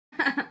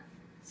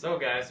So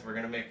guys, we're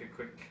going to make a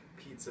quick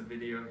pizza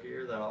video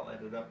here that I'll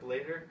edit up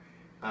later.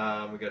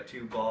 We got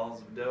 2 balls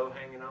of dough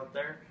hanging out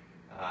there,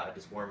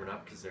 just warming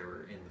up because they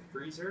were in the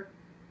freezer.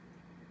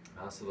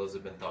 So those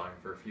have been thawing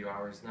for a few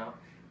hours now.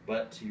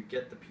 But to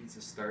get the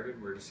pizza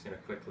started, we're just going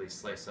to quickly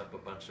slice up a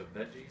bunch of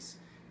veggies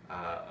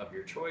of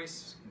your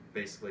choice.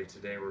 Basically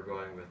today we're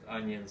going with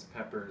onions,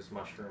 peppers,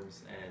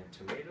 mushrooms, and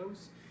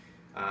tomatoes.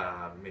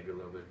 Maybe a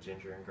little bit of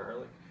ginger and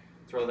garlic.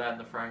 Throw that in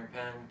the frying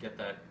pan, get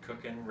that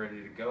cooking,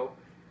 ready to go.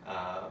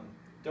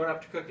 Don't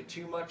have to cook it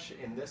too much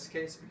in this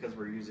case because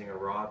we're using a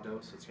raw dough,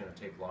 so it's going to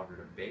take longer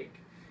to bake.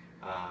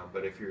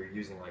 But if you're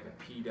using like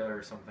a pita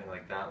or something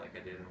like that, like I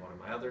did in one of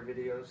my other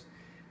videos,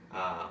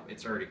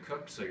 it's already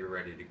cooked, so you're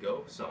ready to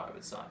go. So I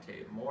would saute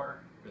it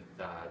more with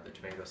the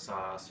tomato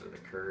sauce or the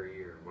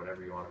curry or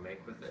whatever you want to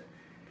make with it.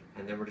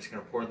 And then we're just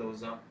going to pour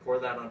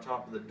that on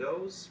top of the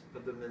doughs,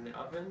 put them in the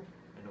oven,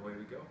 and away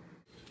we go.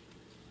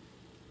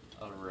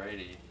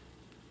 Alrighty.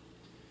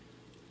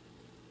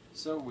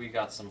 So we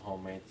got some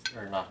homemade,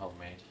 or not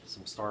homemade,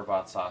 some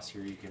store-bought sauce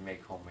here. You can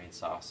make homemade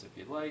sauce if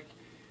you like.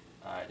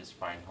 I just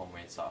find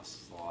homemade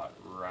sauce is a lot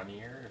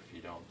runnier if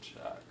you don't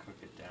cook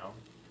it down.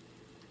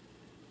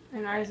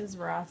 And ours is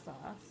raw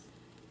sauce.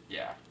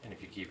 Yeah, and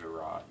if you keep it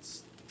raw,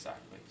 it's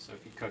exactly. So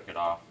if you cook it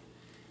off,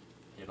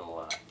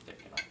 it'll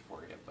thicken up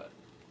for you. But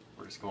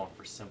we're just going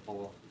for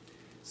simple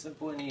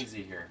and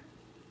easy here.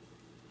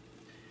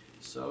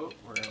 So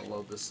we're going to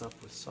load this up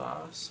with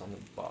sauce on the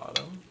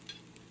bottom.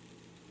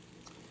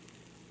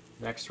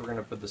 Next we're going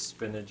to put the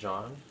spinach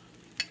on,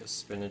 because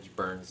spinach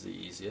burns the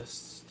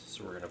easiest,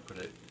 so we're going to put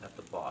it at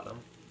the bottom.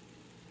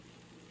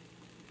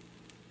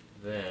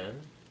 Then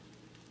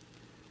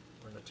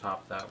we're going to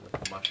top that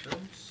with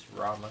mushrooms,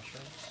 raw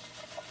mushrooms.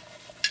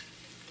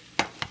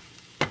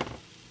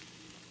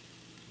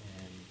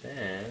 And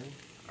then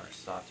our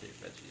sauteed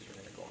veggies are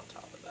going to go on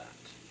top of that.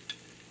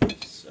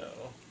 So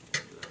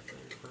we'll do that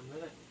there for a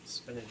minute.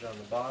 Spinach on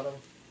the bottom.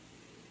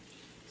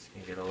 It's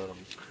going to get a little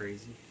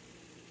crazy.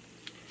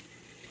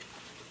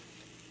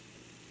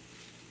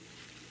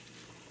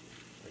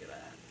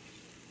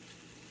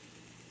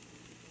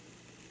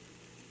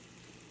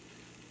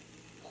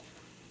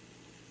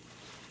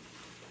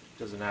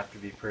 Doesn't have to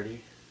be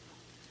pretty.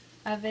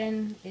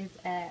 Oven is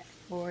at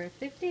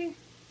 450.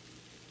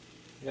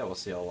 Yeah, we'll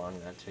see how long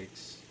that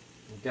takes.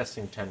 I'm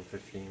guessing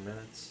 10-15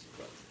 minutes,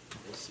 but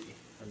we'll see.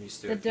 I'm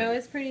used to it. The dough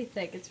is pretty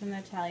thick. It's from the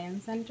Italian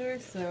center,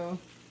 so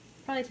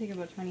probably take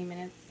about 20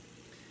 minutes.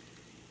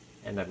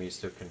 And I'm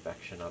used to a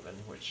convection oven,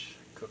 which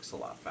cooks a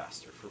lot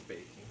faster for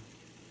baking.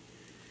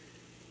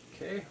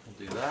 Okay,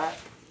 we'll do that.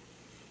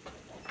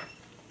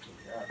 We'll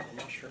grab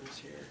the mushrooms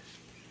here.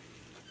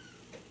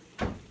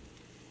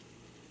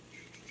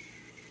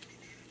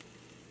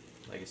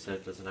 Like I said,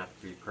 it doesn't have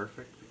to be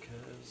perfect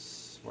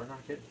because we're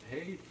not getting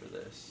paid for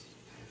this.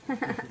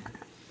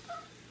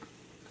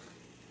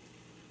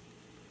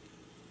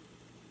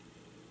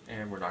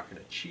 And we're not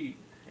going to cheat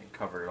and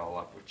cover it all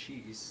up with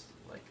cheese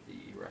like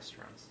the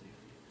restaurants do.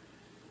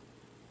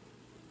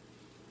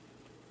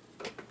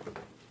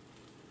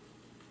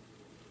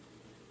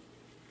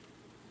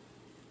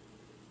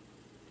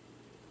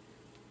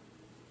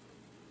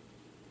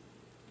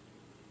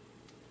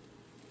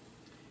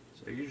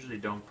 So I usually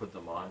don't put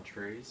them on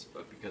trays,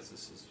 but because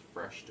this is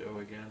fresh dough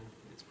again,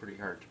 it's pretty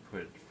hard to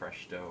put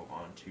fresh dough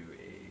onto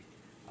a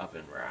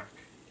oven rack.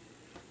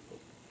 Oh,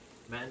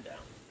 man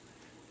down.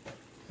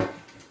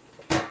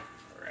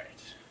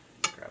 Alright,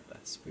 grab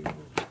that spoon.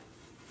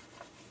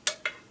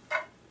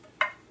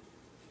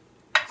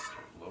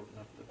 Start loading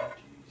up the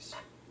veggies.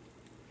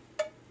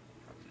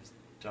 Probably just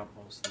dump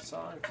most of this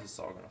on because it's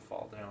all going to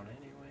fall down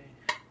anyway.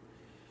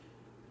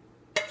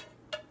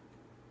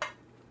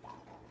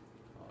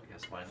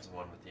 Mine's the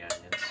one with the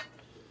onions.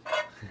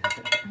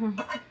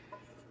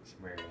 This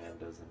Marianne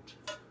doesn't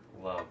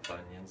love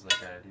onions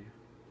like I do.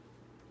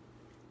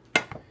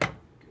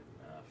 Good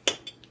enough.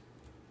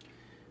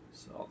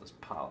 So I'll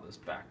just pile this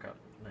back up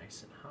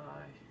nice and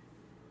high.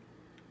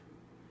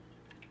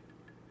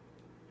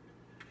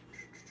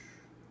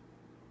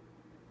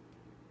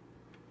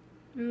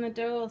 And the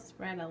dough will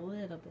spread a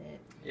little bit.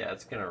 Yeah,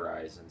 it's going to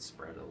rise and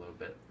spread a little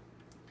bit.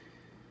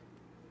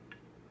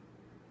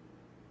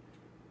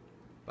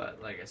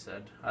 But like I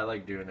said, I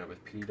like doing it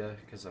with pita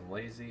because I'm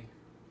lazy.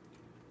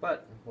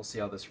 But we'll see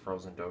how this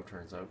frozen dough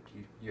turns out.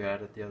 You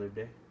had it the other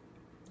day?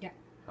 Yeah.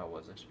 How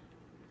was it?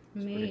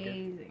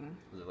 Amazing.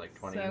 Was it like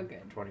 20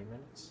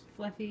 minutes?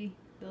 Fluffy,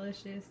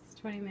 delicious,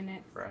 20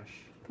 minutes. Fresh.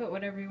 Put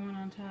whatever you want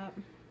on top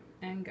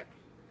and go.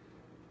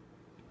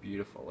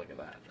 Beautiful, look at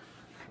that.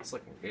 It's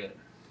looking good.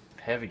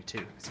 Heavy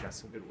too, it's got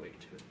some good weight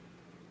to it.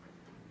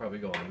 Probably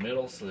go in the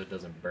middle so that it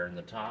doesn't burn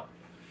the top.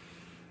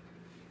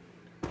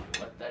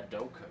 Let that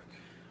dough cook.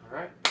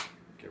 Alright,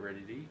 get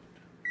ready to eat.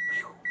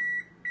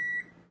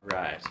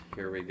 Right,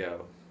 here we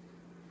go.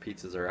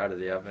 Pizzas are out of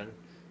the oven,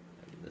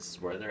 and this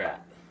is where they're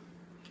at.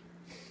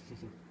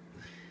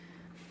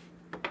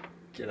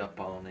 Get up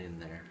on in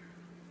there.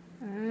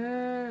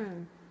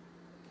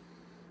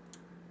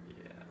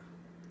 Yeah,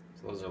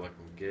 so those are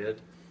looking good.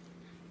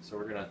 So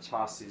we're going to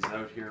toss these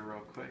out here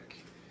real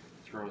quick.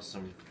 Throw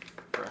some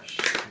fresh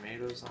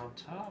tomatoes on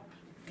top.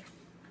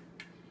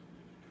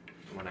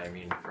 When I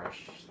mean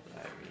fresh,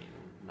 I mean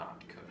not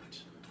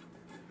cooked.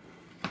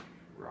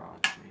 Raw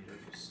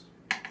tomatoes.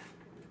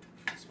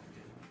 This one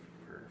get off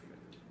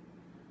perfect.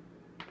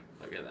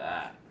 Look at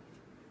that.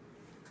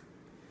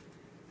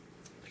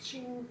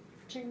 Ching,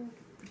 ching,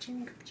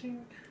 ching,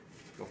 ching.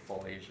 Go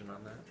full Asian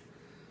on that.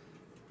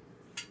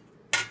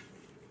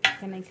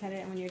 Can I cut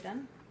it when you're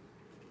done?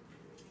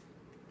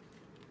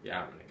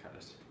 Yeah, I'm gonna cut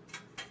it.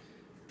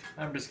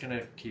 I'm just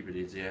gonna keep it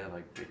easy. I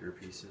like bigger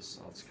pieces,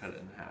 so I'll just cut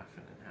it in half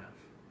and in half.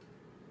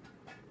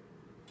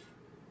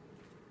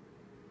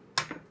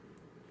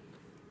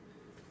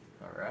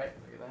 Alright,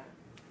 look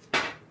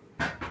at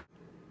that.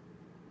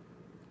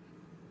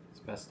 It's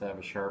best to have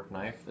a sharp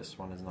knife. This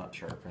one is not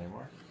sharp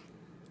anymore,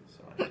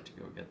 so I need to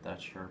go get that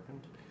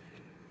sharpened.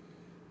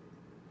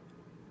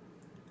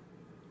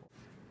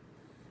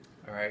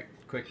 Alright,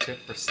 quick tip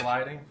for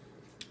sliding.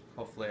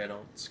 Hopefully I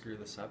don't screw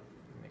this up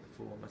and make a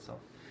fool of myself.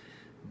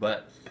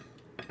 But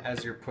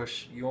as you're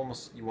you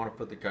want to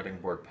put the cutting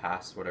board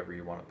past whatever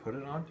you want to put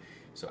it on.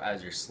 So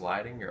as you're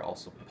sliding, you're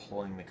also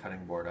pulling the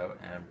cutting board out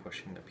and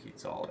pushing the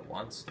pizza all at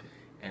once.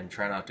 And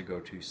try not to go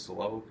too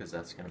slow, because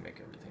that's going to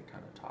make everything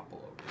kind of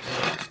topple over.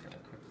 So I'm just going to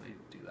quickly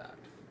do that.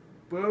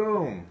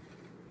 Boom!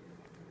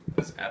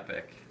 That's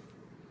epic.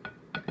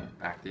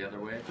 Back the other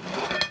way.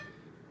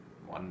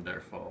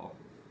 Wonderful.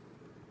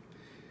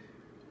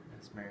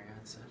 As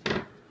Marianne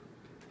said.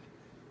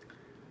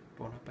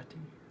 Bon appetit.